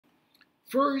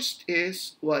First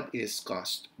is, what is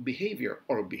cost behavior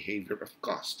or behavior of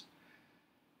cost?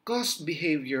 Cost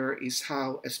behavior is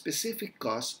how a specific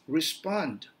cost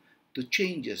respond to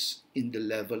changes in the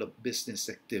level of business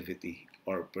activity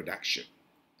or production.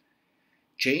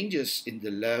 Changes in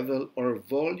the level or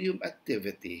volume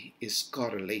activity is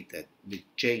correlated with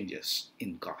changes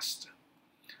in cost.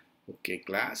 Okay,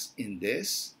 class, in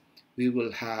this, we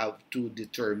will have to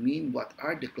determine what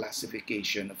are the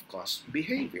classification of cost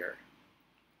behavior.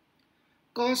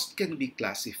 Cost can be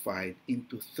classified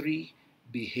into three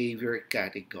behavior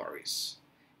categories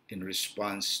in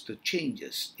response to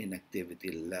changes in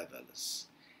activity levels.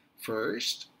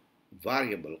 First,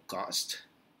 variable cost.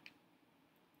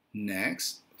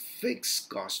 Next, fixed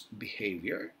cost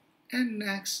behavior. And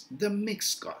next, the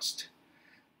mixed cost.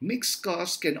 Mixed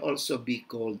cost can also be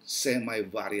called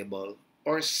semi-variable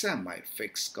or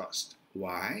semi-fixed cost.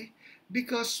 Why?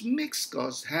 Because mixed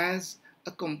cost has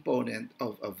a component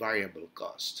of a variable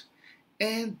cost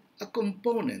and a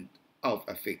component of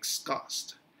a fixed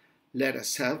cost. Let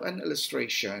us have an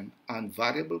illustration on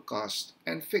variable cost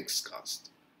and fixed cost.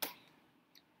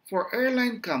 For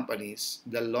airline companies,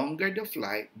 the longer the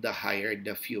flight, the higher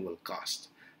the fuel cost.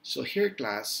 So here,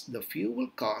 class, the fuel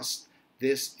cost,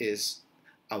 this is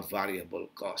a variable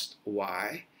cost.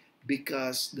 Why?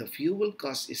 Because the fuel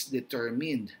cost is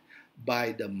determined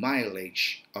by the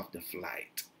mileage of the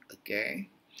flight. Okay?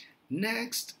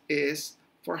 Next is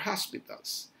for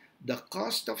hospitals. The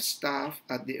cost of staff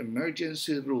at the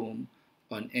emergency room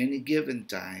on any given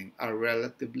time are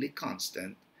relatively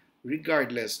constant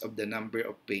regardless of the number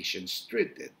of patients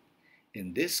treated.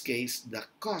 In this case, the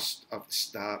cost of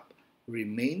staff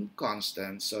remain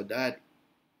constant, so that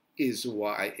is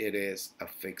why it is a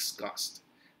fixed cost.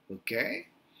 Okay?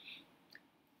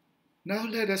 Now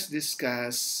let us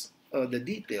discuss the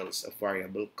details of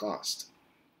variable cost.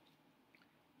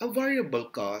 A variable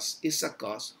cost is a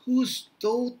cost whose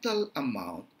total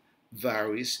amount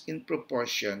varies in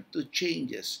proportion to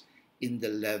changes in the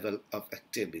level of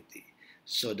activity.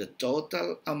 So the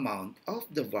total amount of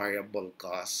the variable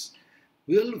cost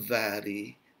will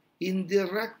vary in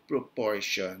direct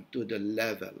proportion to the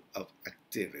level of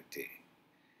activity.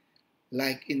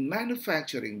 Like in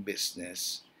manufacturing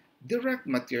business, direct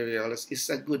materials is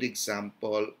a good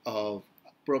example of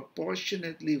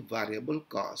proportionately variable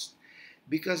cost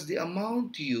because the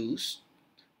amount used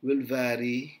will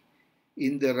vary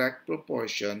in direct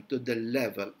proportion to the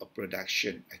level of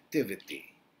production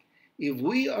activity. If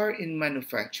we are in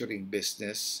manufacturing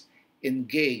business,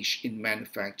 engaged in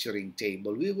manufacturing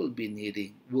table, we will be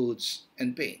needing woods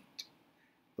and paint,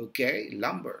 okay,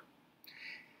 lumber.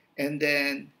 And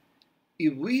then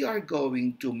if we are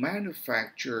going to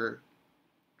manufacture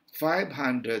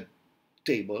 500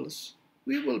 tables,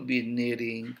 we will be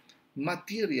needing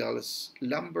materials,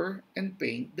 lumber, and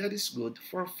paint that is good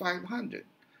for 500.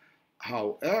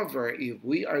 However, if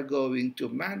we are going to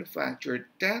manufacture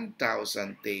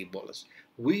 10,000 tables,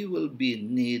 we will be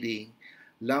needing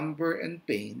lumber and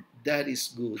paint that is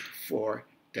good for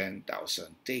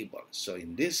 10,000 tables. So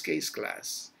in this case,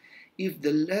 class, if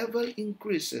the level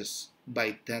increases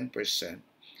by 10%,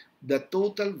 the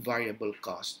total variable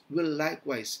cost will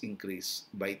likewise increase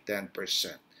by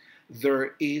 10%.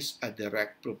 There is a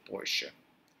direct proportion.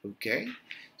 Okay?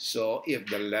 So if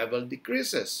the level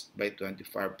decreases by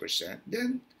 25%,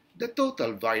 then the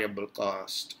total variable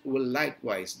cost will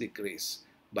likewise decrease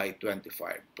by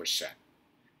 25%.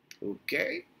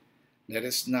 Okay? Let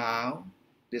us now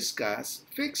discuss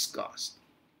fixed cost.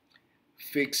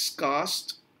 Fixed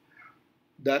cost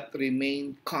that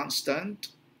remain constant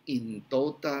in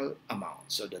total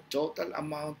amount. So the total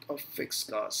amount of fixed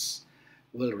costs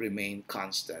will remain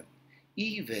constant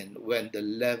even when the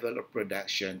level of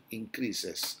production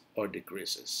increases or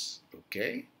decreases.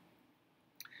 Okay?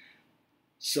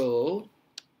 So,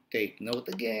 take note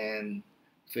again,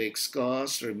 fixed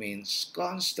cost remains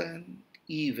constant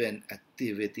even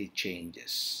activity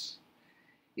changes.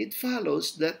 It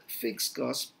follows that fixed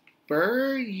costs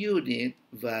per unit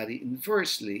vary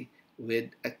inversely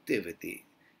with activity.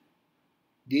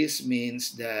 This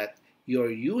means that your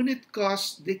unit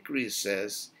cost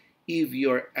decreases if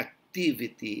your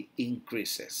activity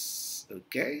increases.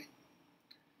 Okay?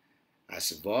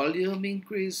 As volume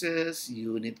increases,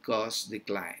 unit cost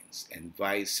declines, and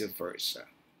vice versa.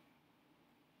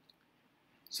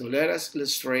 So let us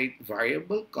illustrate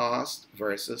variable cost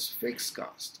versus fixed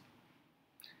cost.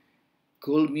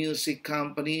 Cool Music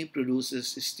Company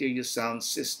produces stereo sound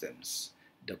systems.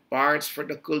 The parts for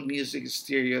the Cool Music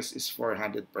stereos is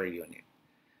 400 per unit.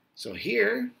 So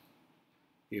here,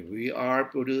 if we are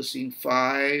producing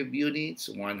 5 units,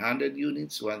 100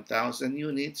 units, 1,000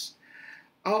 units,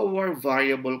 our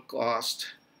variable cost,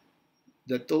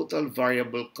 the total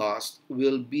variable cost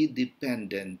will be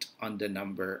dependent on the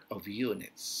number of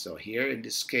units. So here in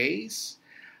this case,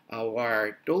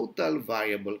 our total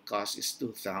variable cost is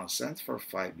 2,000 for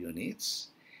 5 units.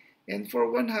 And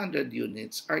for 100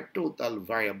 units, our total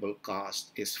variable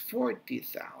cost is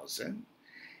 40,000.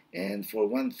 And for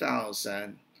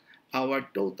 1,000, our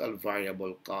total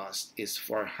variable cost is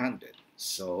 400.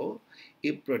 So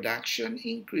if production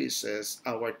increases,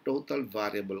 our total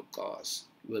variable cost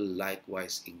will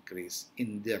likewise increase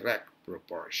in direct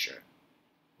proportion.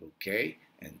 Okay?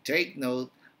 And take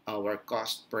note, our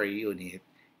cost per unit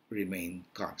remain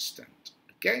constant.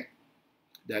 Okay?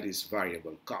 That is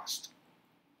variable cost.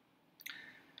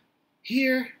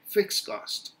 Here, fixed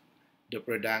cost. The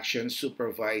production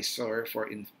supervisor for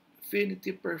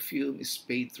Infinity Perfume is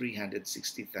paid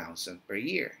 $360,000 per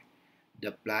year.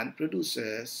 The plant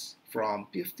produces from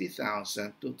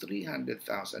 50,000 to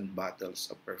 300,000 bottles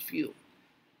of perfume.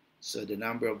 So the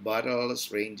number of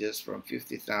bottles ranges from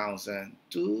 50,000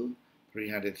 to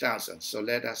 300,000. So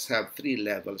let us have 3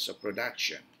 levels of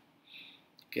production.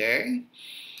 Okay?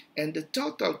 And the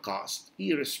total cost,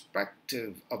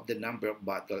 irrespective of the number of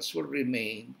bottles, will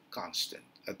remain constant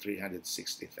at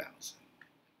 360,000.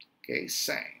 Okay,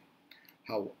 same.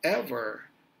 However,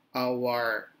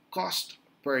 our cost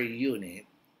per unit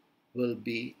will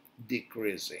be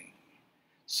decreasing.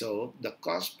 So the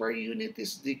cost per unit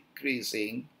is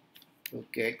decreasing,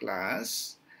 okay,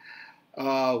 class,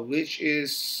 which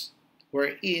is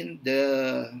wherein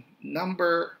the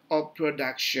number of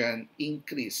production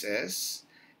increases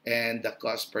and the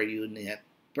cost per unit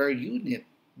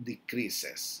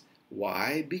decreases.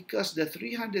 Why? Because the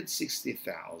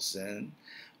 360,000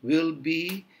 will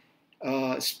be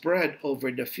spread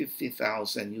over the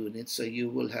 50,000 units, so you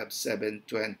will have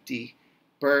 720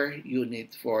 per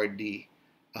unit for the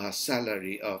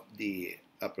salary of the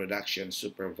production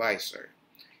supervisor.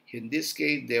 In this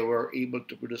case, they were able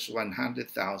to produce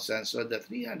 100,000, so the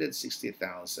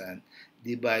 360,000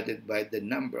 divided by the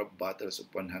number of bottles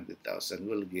of 100,000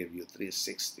 will give you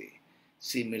 360.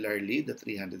 Similarly, the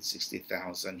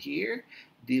 360,000 here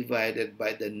divided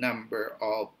by the number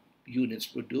of units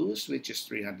produced, which is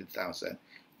 300,000,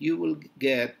 you will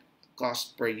get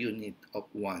cost per unit of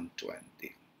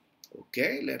 120.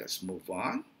 Okay, let us move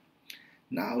on.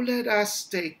 Now let us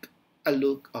take a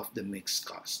look of the mixed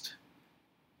cost.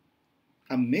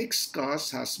 A mixed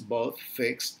cost has both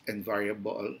fixed and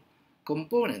variable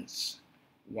components.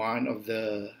 One of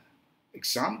the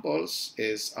examples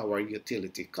is our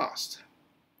utility cost.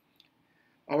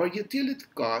 Our utility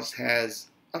cost has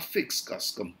a fixed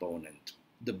cost component,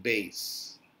 the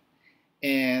base,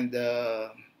 and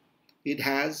it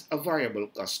has a variable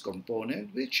cost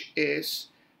component, which is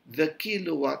the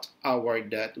kilowatt hour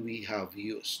that we have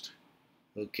used.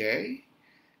 Okay,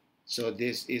 so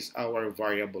this is our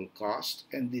variable cost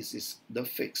and this is the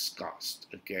fixed cost.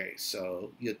 Okay,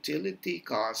 so utility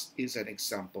cost is an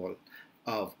example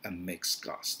of a mixed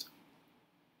cost.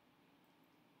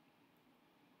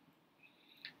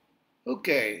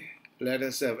 Okay, let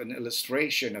us have an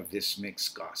illustration of this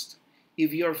mixed cost.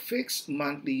 If your fixed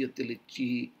monthly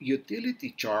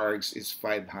utility charge is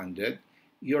 500,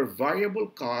 your variable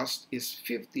cost is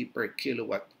 50 per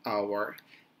kilowatt hour,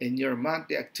 and your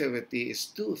monthly activity is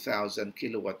 2,000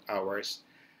 kilowatt hours,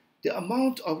 the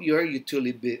amount of your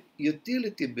utility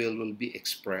bill will be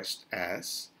expressed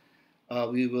as,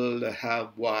 we will have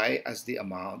Y as the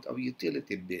amount of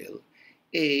utility bill.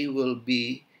 A will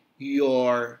be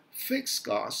your fixed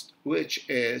cost, which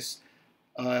is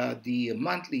the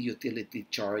monthly utility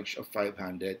charge of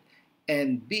 500,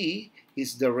 and B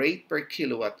is the rate per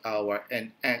kilowatt hour,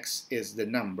 and X is the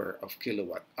number of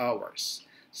kilowatt hours.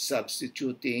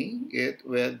 Substituting it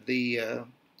with the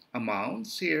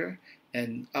amounts here,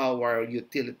 and our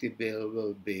utility bill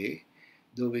will be,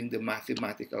 doing the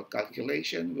mathematical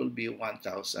calculation, will be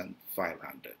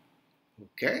 1,500.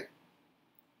 Okay?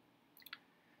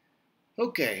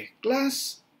 Okay,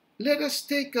 class, let us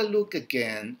take a look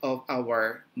again of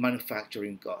our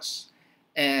manufacturing costs.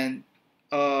 And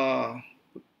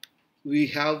we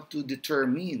have to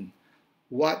determine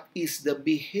what is the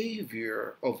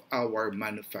behavior of our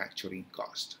manufacturing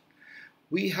cost.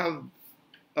 We have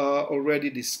already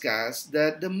discussed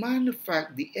that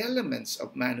the elements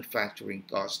of manufacturing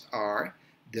cost are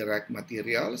direct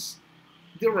materials,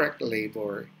 direct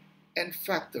labor, and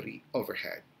factory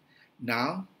overhead.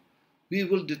 Now, we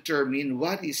will determine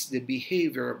what is the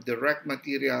behavior of direct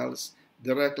materials,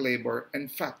 direct labor,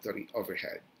 and factory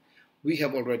overhead. We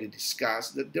have already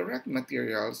discussed that direct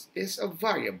materials is a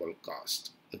variable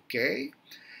cost, okay?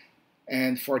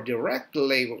 And for direct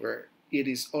labor, it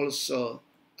is also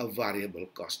a variable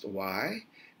cost. Why?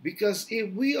 Because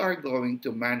if we are going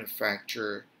to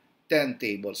manufacture 10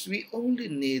 tables, we only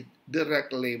need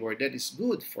direct labor that is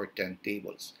good for 10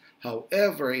 tables.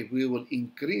 However, if we will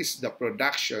increase the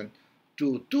production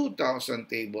to 2,000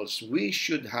 tables, we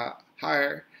should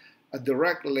hire a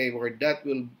direct labor that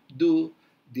will do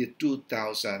the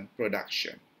 2,000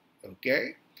 production.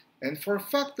 Okay? And for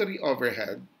factory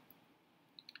overhead,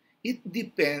 it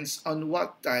depends on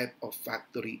what type of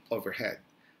factory overhead.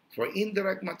 For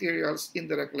indirect materials,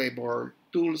 indirect labor,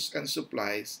 tools, and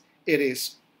supplies, it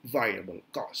is variable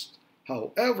cost.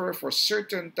 However, for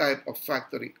certain type of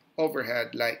factory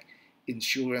overhead like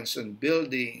insurance on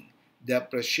building,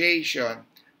 depreciation,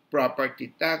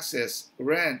 property taxes,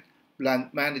 rent,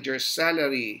 plant manager's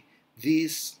salary,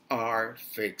 these are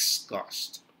fixed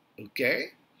costs.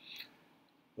 Okay?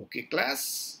 Okay,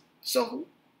 class? So,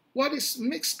 what is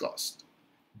mixed cost?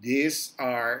 These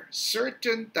are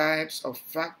certain types of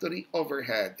factory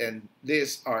overhead, and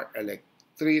these are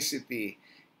electricity,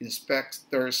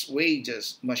 inspectors'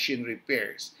 wages, machine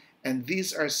repairs. And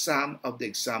these are some of the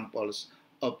examples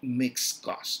of mixed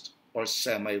cost or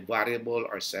semi-variable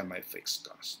or semi-fixed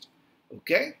cost.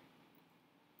 Okay?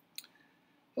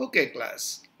 Okay,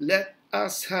 class. Let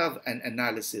us have an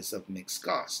analysis of mixed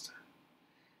cost.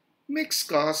 Mixed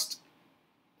cost,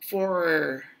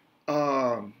 for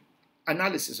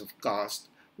analysis of cost,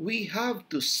 we have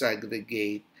to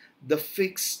segregate the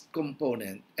fixed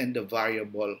component and the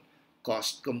variable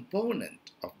cost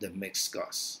component of the mixed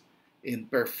cost in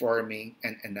performing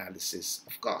an analysis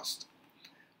of cost.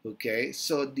 Okay,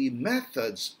 so the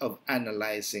methods of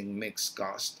analyzing mixed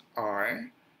cost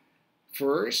are,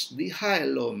 first, the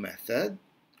high-low method.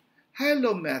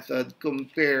 High-low method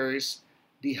compares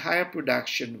the higher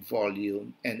production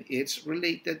volume and its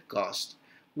related cost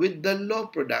with the low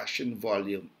production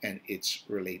volume and its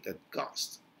related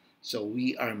cost. So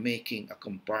we are making a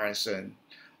comparison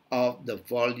of the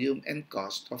volume and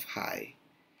cost of high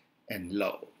and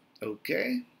low.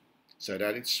 Okay? So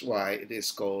that is why it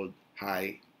is called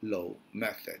high-low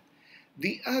method.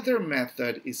 The other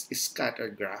method is scatter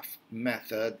graph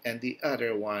method, and the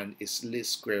other one is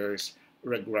least squares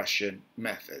regression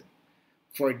method.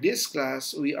 For this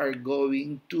class, we are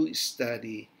going to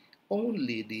study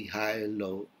only the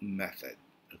high-low method.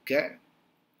 Okay?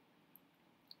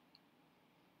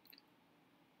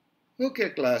 Okay,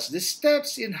 class. The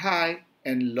steps in high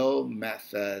and low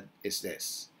method is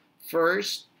this.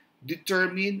 First,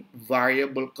 determine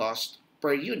variable cost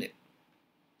per unit.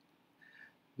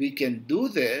 We can do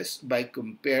this by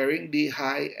comparing the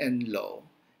high and low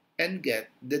and get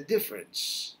the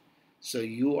difference. So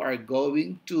you are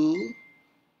going to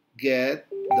get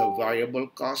the variable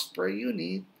cost per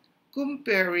unit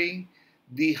comparing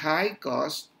the high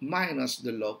cost minus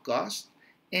the low cost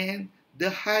and the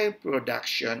high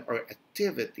production or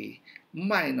activity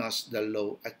minus the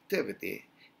low activity.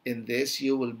 In this,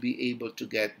 you will be able to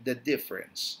get the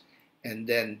difference and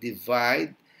then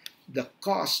divide the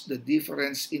cost, the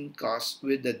difference in cost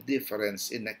with the difference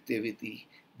in activity.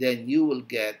 Then you will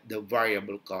get the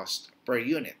variable cost per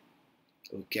unit.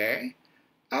 Okay?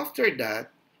 After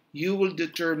that, you will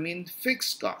determine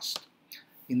fixed cost.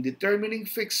 In determining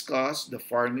fixed cost, the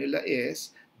formula is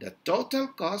the total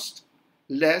cost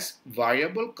less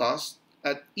variable cost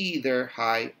at either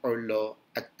high or low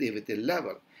activity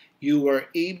level. You were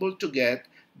able to get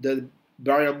the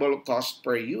variable cost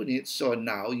per unit, so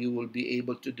now you will be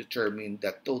able to determine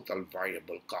the total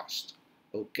variable cost.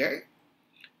 Okay?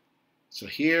 So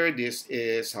here, this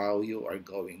is how you are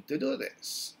going to do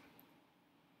this.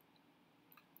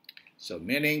 So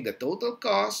meaning the total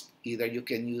cost, either you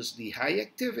can use the high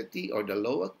activity or the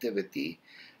low activity,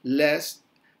 less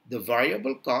the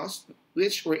variable cost,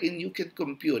 which wherein you can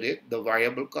compute it, the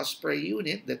variable cost per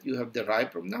unit that you have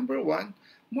derived from number 1,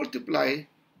 multiply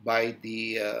by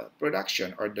the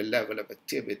production or the level of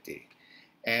activity,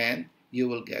 and you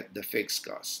will get the fixed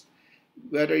cost.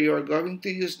 Whether you are going to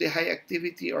use the high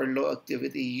activity or low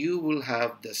activity, you will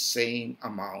have the same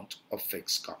amount of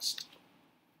fixed cost.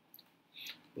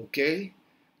 Okay,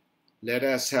 let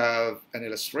us have an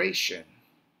illustration.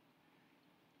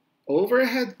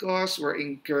 Overhead costs were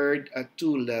incurred at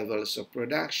 2 levels of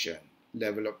production.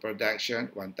 Level of production,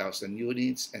 1,000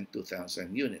 units and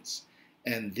 2,000 units.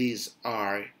 And these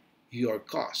are your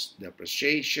costs.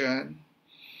 Depreciation,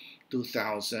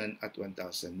 2,000 at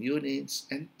 1,000 units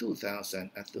and 2,000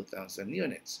 at 2,000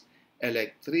 units.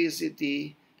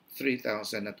 Electricity,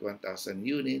 3,000 at 1,000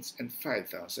 units and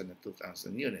 5,000 at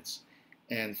 2,000 units.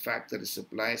 And factory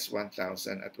supplies,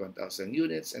 1,000 at 1,000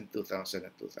 units and 2,000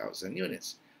 at 2,000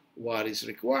 units. What is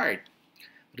required?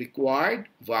 Required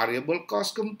variable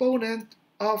cost component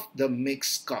of the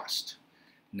mixed cost.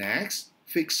 Next,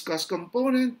 fixed cost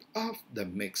component of the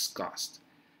mixed cost.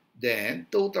 Then,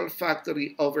 total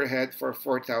factory overhead for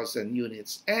 4,000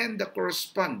 units and the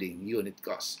corresponding unit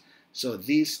cost. So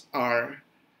these are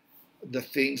the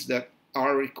things that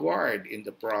are required in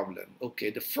the problem.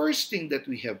 Okay, the first thing that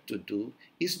we have to do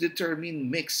is determine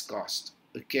mixed cost.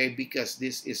 Okay, because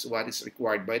this is what is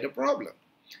required by the problem.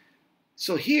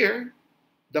 So here,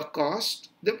 the cost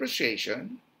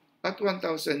depreciation at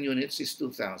 1,000 units is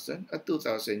 2,000. At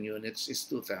 2,000 units is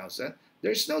 2,000.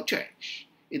 There's no change.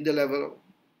 In the level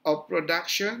of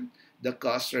production, the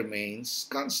cost remains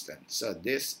constant. So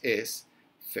this is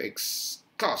fixed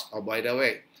cost. Oh, by the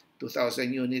way,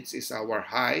 2,000 units is our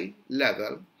high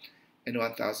level and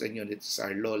 1,000 units is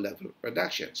our low level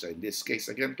production. So in this case,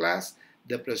 again, class,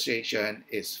 depreciation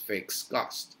is fixed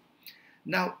cost.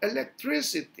 Now,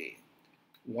 electricity.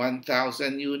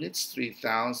 1,000 units,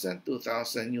 3,000,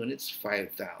 2,000 units,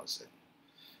 5,000.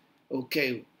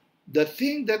 Okay, the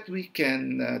thing that we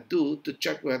can do to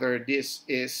check whether this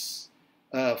is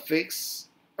fixed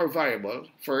or variable,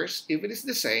 first, if it is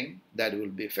the same, that will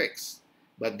be fixed.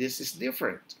 But this is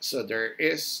different. So there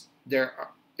is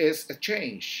a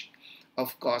change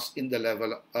of cost in the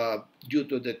level due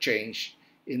to the change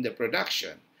in the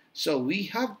production. So we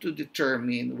have to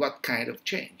determine what kind of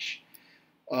change.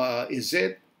 Is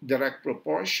it direct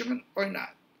proportion or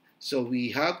not? So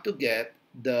we have to get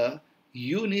the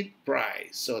unit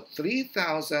price. So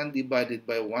 3,000 divided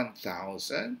by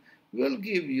 1,000 will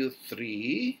give you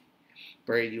 3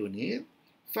 per unit.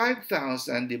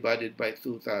 5,000 divided by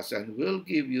 2,000 will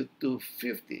give you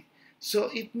 250. So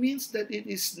it means that it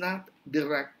is not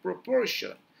direct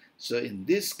proportion. So in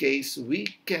this case,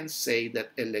 we can say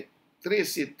that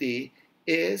electricity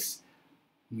is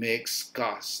mixed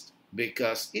cost,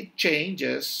 because it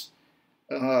changes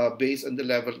based on the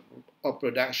level of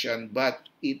production, but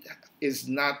it is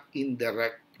not in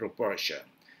direct proportion.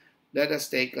 Let us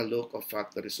take a look of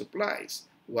factory supplies.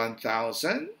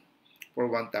 1,000 for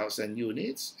 1,000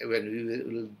 units.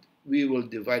 When we will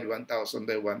divide 1,000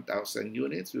 by 1,000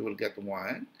 units, we will get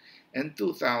 1. And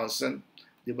 2,000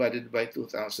 divided by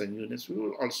 2,000 units, we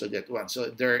will also get 1. So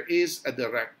there is a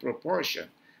direct proportion.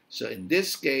 So in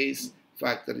this case,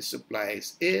 factory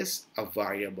supplies is a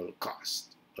variable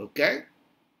cost. Okay?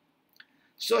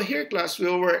 So here, class, we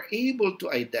were able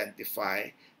to identify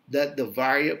that the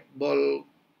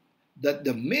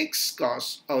mixed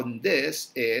cost on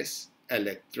this is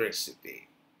electricity.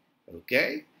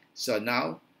 Okay? So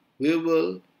now we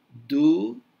will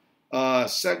do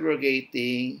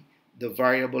segregating the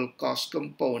variable cost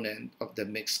component of the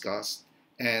mixed cost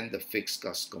and the fixed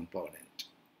cost component.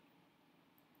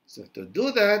 So to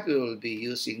do that, we will be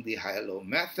using the high-low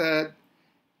method.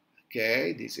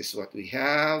 Okay, this is what we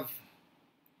have.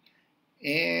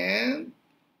 And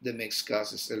the mixed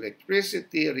cost is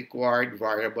electricity, required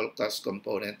variable cost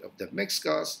component of the mixed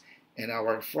cost. And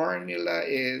our formula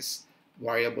is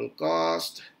variable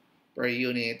cost per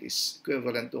unit is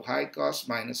equivalent to high cost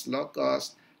minus low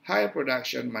cost, high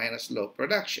production minus low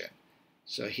production.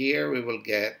 So here we will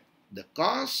get the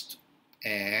cost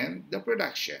and the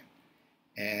production,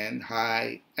 and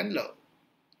high and low.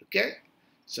 Okay?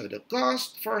 So the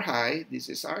cost for high, this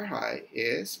is our high,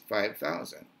 is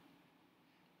 5,000.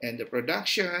 And the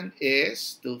production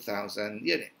is 2,000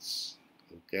 units.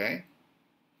 Okay?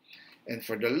 And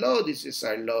for the low, this is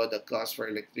our low. The cost for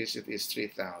electricity is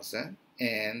 3,000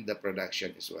 and the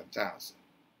production is 1,000.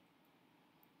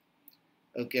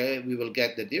 Okay, we will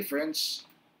get the difference.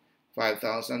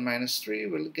 5,000 minus 3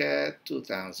 will get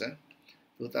 2,000.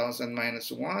 2,000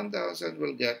 minus 1,000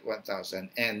 will get 1,000.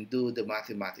 And do the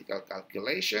mathematical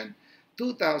calculation.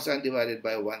 2,000 divided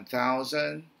by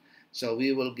 1,000. So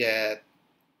we will get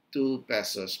 2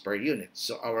 pesos per unit.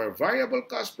 So our variable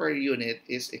cost per unit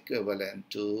is equivalent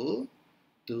to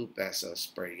 2 pesos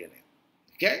per unit.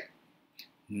 Okay?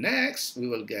 Next, we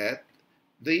will get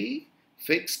the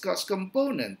fixed cost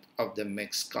component of the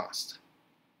mixed cost.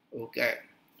 Okay.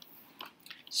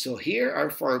 So here our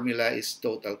formula is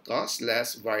total cost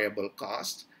less variable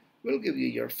cost will give you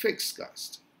your fixed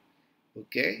cost.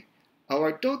 Okay.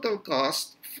 Our total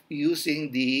cost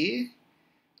using the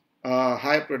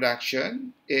high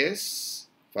production is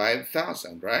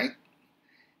 5,000, right?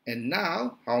 And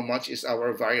now, how much is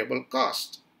our variable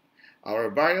cost? Our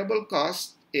variable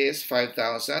cost is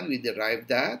 5,000. We derive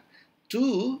that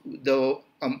to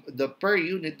the per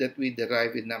unit that we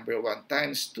derive in number 1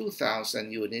 times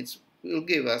 2,000 units will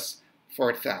give us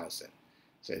 4,000.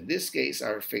 So in this case,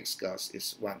 our fixed cost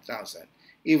is 1,000.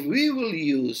 If we will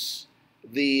use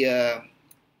the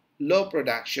low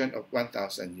production of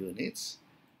 1,000 units,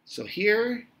 so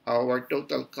here our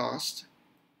total cost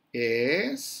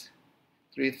is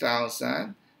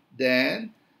 3,000.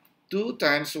 Then 2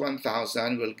 times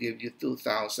 1,000 will give you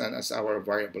 2,000 as our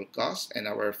variable cost, and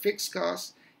our fixed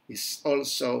cost is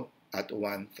also at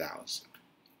 1,000.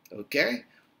 Okay?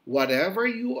 Whatever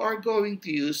you are going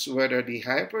to use, whether the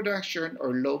high production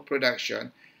or low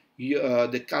production,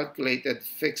 the calculated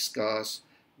fixed cost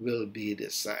will be the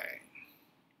same.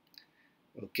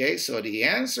 Okay, so the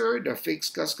answer, the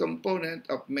fixed cost component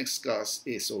of mixed cost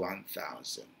is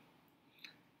 1,000.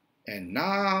 And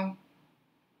now,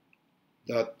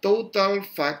 the total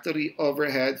factory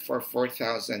overhead for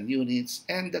 4,000 units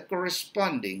and the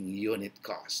corresponding unit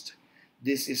cost.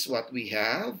 This is what we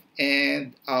have,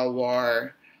 and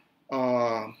our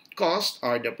costs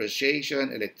are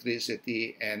depreciation,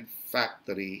 electricity, and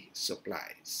factory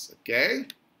supplies. Okay?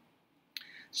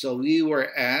 So we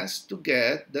were asked to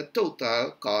get the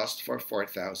total cost for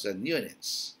 4,000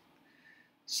 units.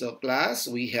 So class,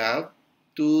 we have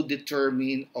to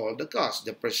determine all the costs.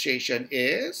 Depreciation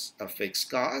is a fixed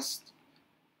cost,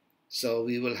 so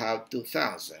we will have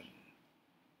 2,000.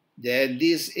 Then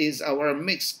this is our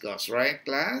mixed cost, right,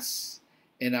 class?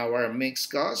 And our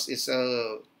mixed cost is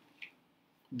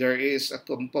there is a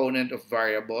component of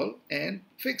variable and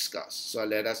fixed cost. So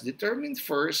let us determine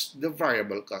first the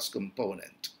variable cost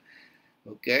component.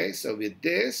 Okay, so with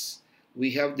this,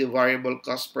 we have the variable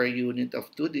cost per unit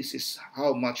of 2. This is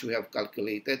how much we have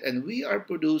calculated, and we are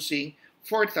producing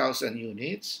 4,000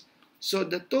 units. So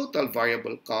the total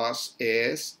variable cost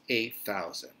is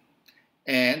 8,000.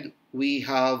 And we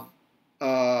have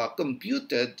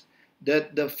computed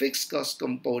that the fixed cost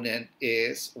component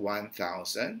is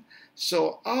 1,000.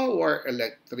 So our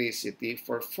electricity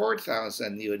for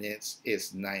 4,000 units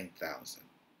is 9,000.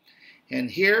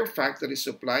 And here, factory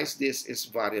supplies, this is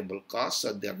variable cost,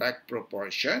 so direct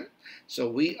proportion. So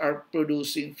we are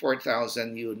producing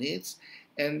 4,000 units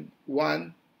and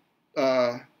 1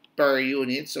 per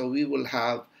unit, so we will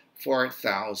have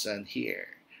 4,000 here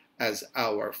as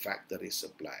our factory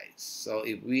supplies. So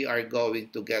if we are going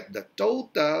to get the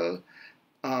total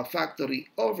factory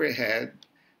overhead,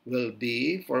 will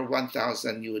be for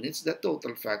 1,000 units, the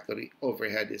total factory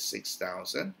overhead is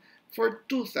 6,000. For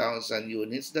 2,000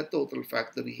 units, the total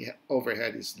factory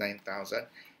overhead is 9,000.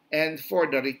 And for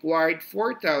the required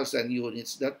 4,000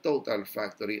 units, the total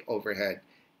factory overhead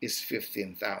is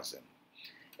 15,000.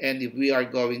 And if we are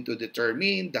going to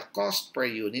determine the cost per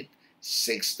unit,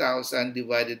 6,000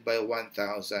 divided by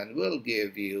 1,000 will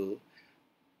give you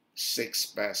 6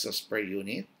 pesos per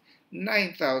unit.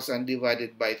 9,000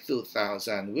 divided by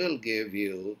 2,000 will give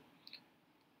you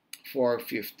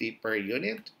 450 per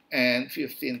unit, and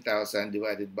 15,000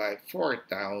 divided by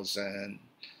 4,000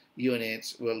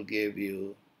 units will give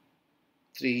you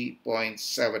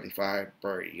 3.75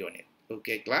 per unit.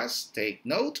 Okay, class, take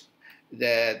note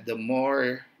that the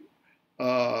more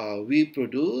we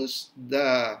produce,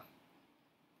 the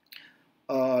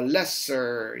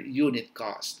lesser unit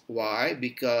cost. Why?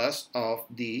 Because of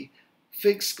the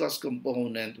fixed cost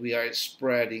component, we are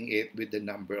spreading it with the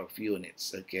number of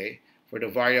units, okay? For the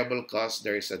variable cost,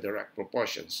 there is a direct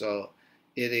proportion, so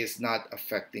it is not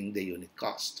affecting the unit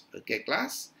cost, okay,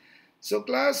 class? So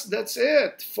class, that's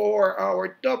it for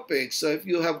our topic. So if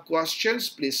you have questions,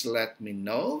 please let me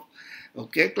know.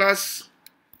 Okay, class,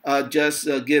 just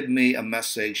give me a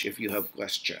message if you have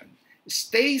question.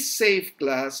 Stay safe,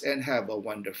 class, and have a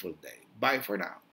wonderful day. Bye for now.